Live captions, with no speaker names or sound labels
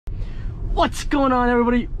What's going on,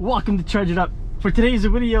 everybody? Welcome to Charge It Up. For today's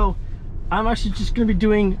video, I'm actually just going to be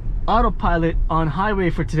doing autopilot on highway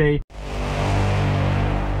for today.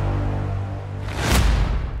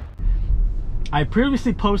 I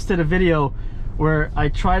previously posted a video where I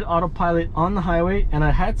tried autopilot on the highway and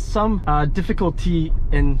I had some difficulty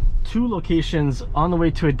in two locations on the way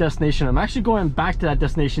to a destination. I'm actually going back to that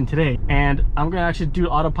destination today, and I'm going to actually do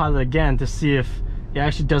autopilot again to see if it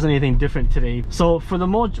actually does anything different today. So for the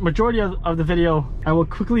majority of the video, I will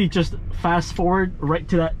quickly just fast forward right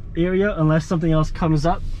to that area unless something else comes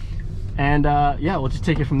up, and yeah, we'll just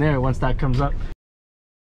take it from there once that comes up.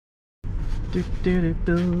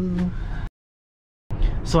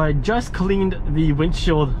 So I just cleaned the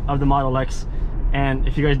windshield of the Model X, and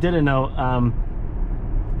if you guys didn't know,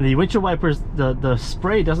 the windshield wipers, the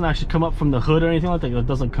spray doesn't actually come up from the hood or anything like that. It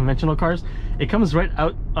does on conventional cars. It comes right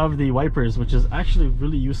out of the wipers, which is actually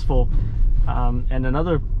really useful. And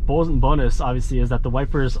another bonus, obviously, is that the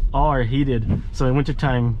wipers are heated, so in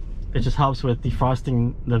wintertime it just helps with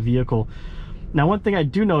defrosting the vehicle. Now, one thing I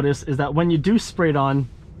do notice is that when you do spray it on,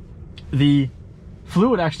 the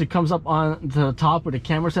fluid actually comes up on the top where the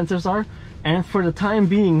camera sensors are, and for the time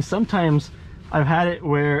being, sometimes I've had it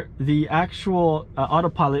where the actual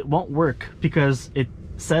autopilot won't work because it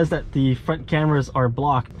says that the front cameras are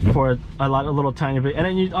blocked for a little tiny bit, and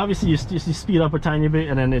then you obviously speed up a tiny bit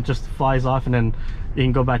and then it just flies off and then you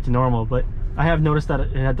can go back to normal. But I have noticed that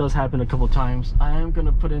it does happen a couple times. I am going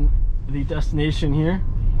to put in the destination here.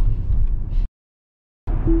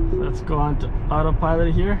 So let's go on to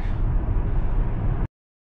autopilot here.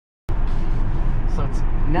 So let's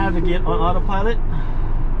navigate on autopilot.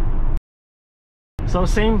 So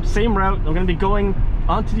same route. I'm going to be going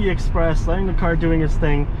onto the express, letting the car doing its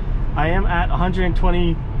thing. I am at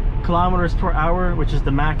 120 kilometers per hour, which is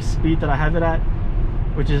the max speed that I have it at,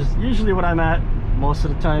 which is usually what I'm at most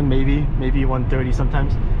of the time, maybe 130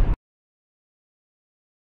 sometimes.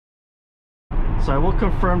 So I will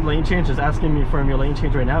confirm lane change. It's asking me for your lane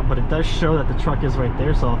change right now, but it does show that the truck is right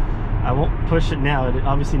there, so I won't push it now. It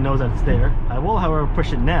obviously knows that it's there. I will, however,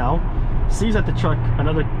 push it now, sees that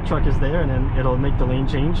another truck is there, and then it'll make the lane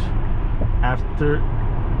change after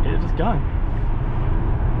it is gone.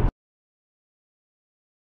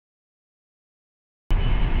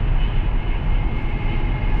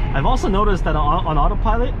 I've also noticed that on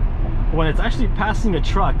autopilot, when it's actually passing a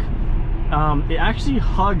truck, it actually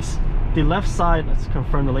hugs the left side. Let's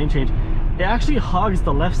confirm the lane change. It actually hugs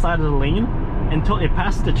the left side of the lane until it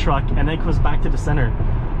passes the truck and then goes back to the center.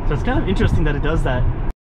 So it's kind of interesting that it does that.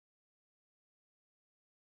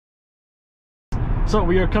 So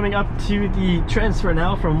we are coming up to the transfer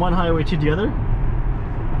now from one highway to the other,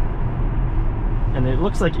 and it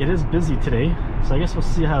looks like it is busy today, so I guess we'll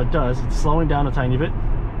see how it does. It's slowing down a tiny bit.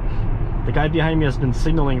 The guy behind me has been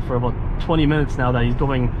signaling for about 20 minutes now that he's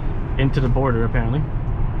going into the border, apparently.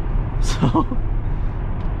 So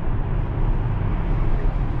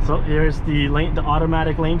here's the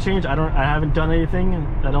automatic lane change. I haven't done anything.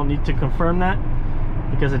 I don't need to confirm that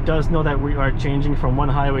because it does know that we are changing from one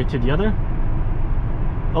highway to the other.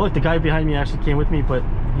 Oh look, the guy behind me actually came with me, but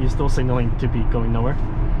he's still signaling to be going nowhere.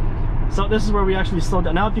 So this is where we actually slow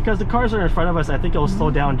down. Now, because the cars are in front of us, I think it'll slow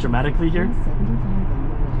down dramatically here.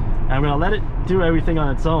 And I'm gonna let it do everything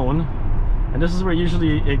on its own. And this is where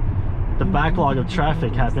usually the backlog of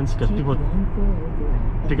traffic happens, because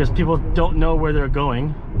people don't know where they're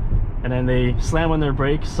going, and then they slam on their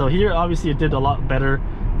brakes. So here, obviously, it did a lot better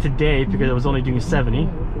today because it was only doing 70.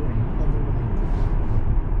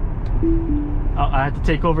 I had to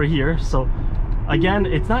take over here, so again,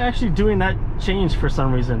 it's not actually doing that change for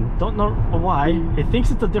some reason. Don't know why. It thinks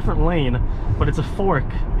it's a different lane, but it's a fork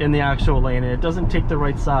in the actual lane, and it doesn't take the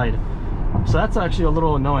right side. So that's actually a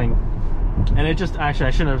little annoying. And it just actually,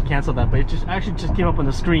 I shouldn't have canceled that, but it just came up on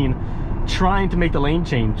the screen trying to make the lane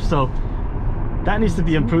change. So that needs to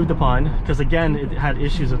be improved upon, because again, it had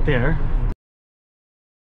issues with there.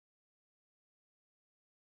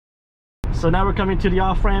 So now we're coming to the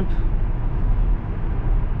off ramp.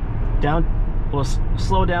 We'll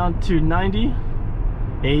slow down to 90,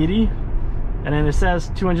 80, and then it says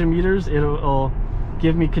 200 meters. It'll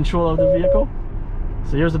give me control of the vehicle.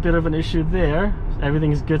 So here's a bit of an issue there.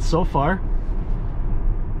 Everything's good so far,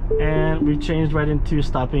 and we changed right into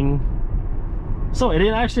stopping. So I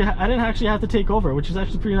didn't actually have to take over, which is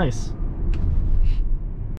actually pretty nice.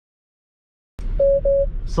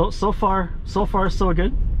 So far so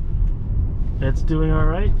good. It's doing all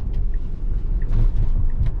right.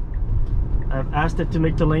 I've asked it to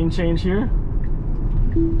make the lane change here,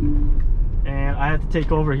 and I had to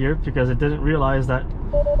take over here because it didn't realize that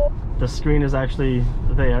the screen is actually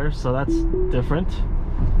there, so that's different.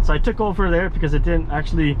 So I took over there because it didn't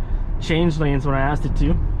actually change lanes when I asked it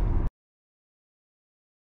to.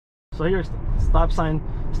 So here's stop sign,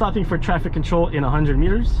 stopping for traffic control in 100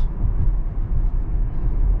 meters.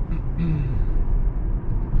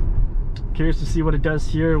 Curious to see what it does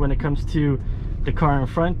here when it comes to the car in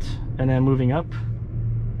front and then moving up.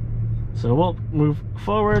 So we'll move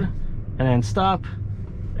forward and then stop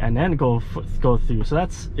and then go through. So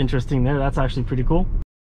that's interesting there. That's actually pretty cool.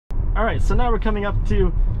 All right, so now we're coming up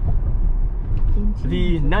to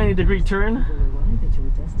the 90-degree turn.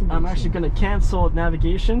 I'm actually going to cancel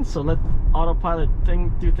navigation, so let Autopilot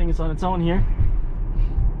do things on its own here.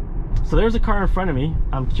 So there's a car in front of me.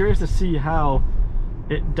 I'm curious to see how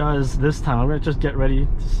it does this time. I'm going to just get ready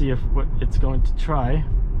to see if what it's going to try.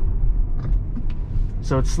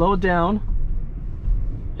 So it's slowed down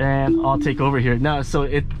and I'll take over here now. So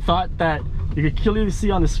it thought that, you could clearly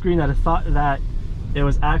see on the screen that it thought that it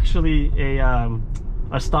was actually a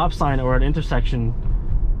stop sign or an intersection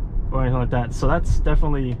or anything like that. So that's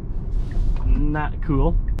definitely not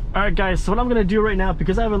cool. All right guys, so what I'm gonna do right now,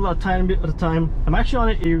 because I have a lot of time at a time, I'm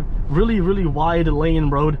actually on a really wide lane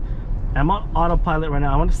road. I'm on autopilot right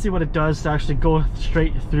now. I want to see what it does to actually go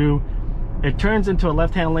straight through. It turns into a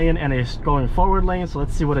left-hand lane and a going forward lane. So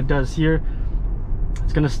let's see what it does here.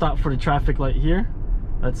 It's gonna stop for the traffic light here.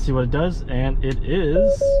 Let's see what it does, and it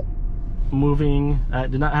is moving.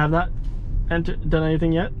 Did not have that done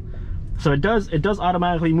anything yet. So it does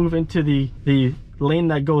automatically move into the lane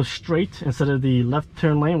that goes straight instead of the left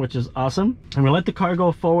turn lane, which is awesome. I'm gonna let the car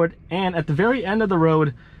go forward, and at the very end of the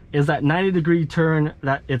road is that 90-degree turn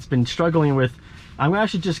that it's been struggling with. I'm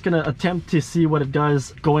actually just gonna attempt to see what it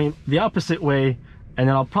does going the opposite way, and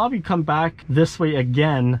then I'll probably come back this way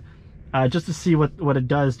again, just to see what it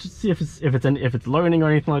does, just to see if it's learning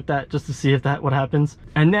or anything like that, just to see what happens.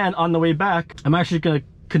 And then on the way back, I'm actually gonna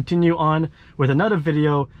continue on with another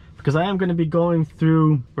video, because I am going to be going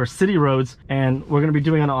through city roads, and we're going to be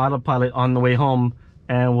doing an autopilot on the way home,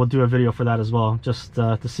 and we'll do a video for that as well, just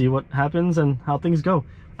to see what happens and how things go.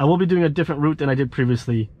 I will be doing a different route than I did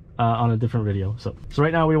previously on a different video. So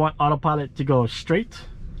right now we want autopilot to go straight,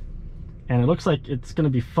 and it looks like it's going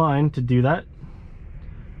to be fine to do that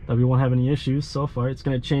we won't have any issues so far. It's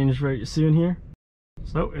going to change very soon here,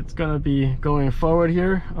 so it's going to be going forward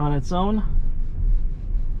here on its own.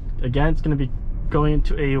 Again, it's going to be going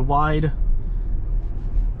into a wide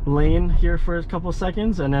lane here for a couple of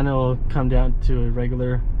seconds, and then it'll come down to a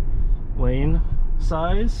regular lane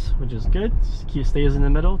size, which is good. Stays in the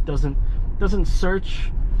middle, doesn't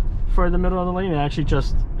search for the middle of the lane. It actually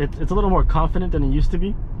just it's a little more confident than it used to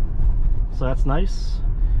be, so that's nice.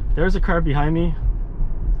 There's a car behind me,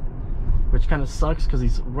 which kind of sucks because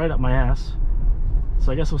he's right up my ass.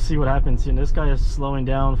 So I guess we'll see what happens. And this guy is slowing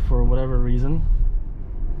down for whatever reason.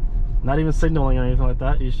 Not even signaling or anything like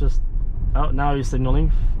that. He's just, oh, now he's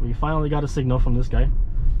signaling. We finally got a signal from this guy,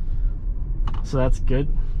 so that's good.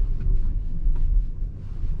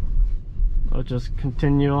 I'll just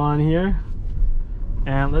continue on here,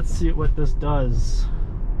 and let's see what this does.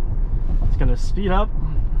 It's gonna speed up.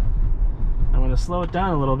 I'm gonna slow it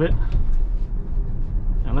down a little bit,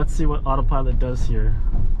 and let's see what autopilot does here.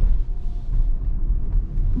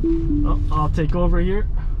 Oh, I'll take over here.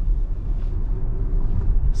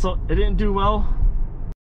 So it didn't do well.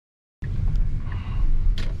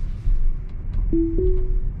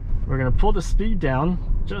 We're gonna pull the speed down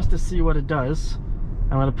just to see what it does.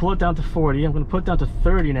 I'm gonna pull it down to 40. I'm gonna put it down to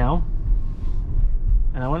 30 now,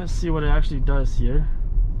 and I want to see what it actually does here.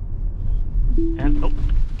 And oh,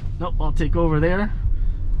 nope, I'll take over there.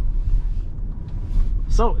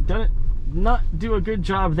 So it didn't not do a good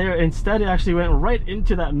job there. Instead, it actually went right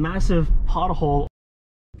into that massive pothole.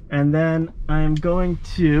 And then I'm going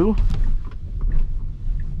to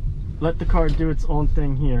let the car do its own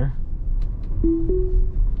thing here.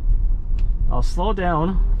 I'll slow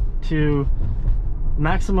down to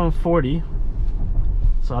maximum 40.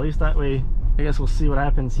 So at least that way, I guess we'll see what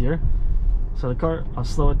happens here. So the car, I'll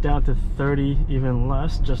slow it down to 30, even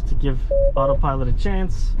less, just to give autopilot a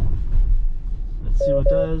chance. Let's see what it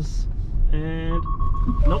does. And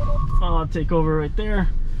nope, I'll take over right there.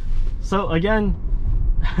 So again,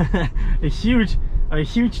 a huge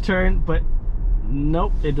turn, but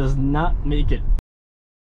nope, it does not make it.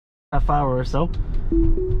 Half hour or so.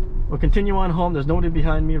 We'll continue on home. There's nobody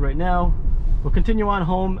behind me right now. We'll continue on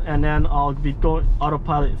home, and then I'll be going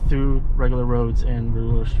autopilot through regular roads and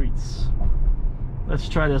regular streets. Let's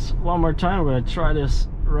try this one more time. We're gonna try this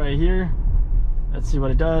right here. Let's see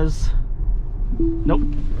what it does. Nope,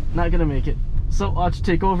 not gonna make it. So I'll just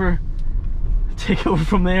take over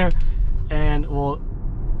from there, and we'll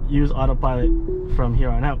use autopilot from here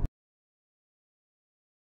on out.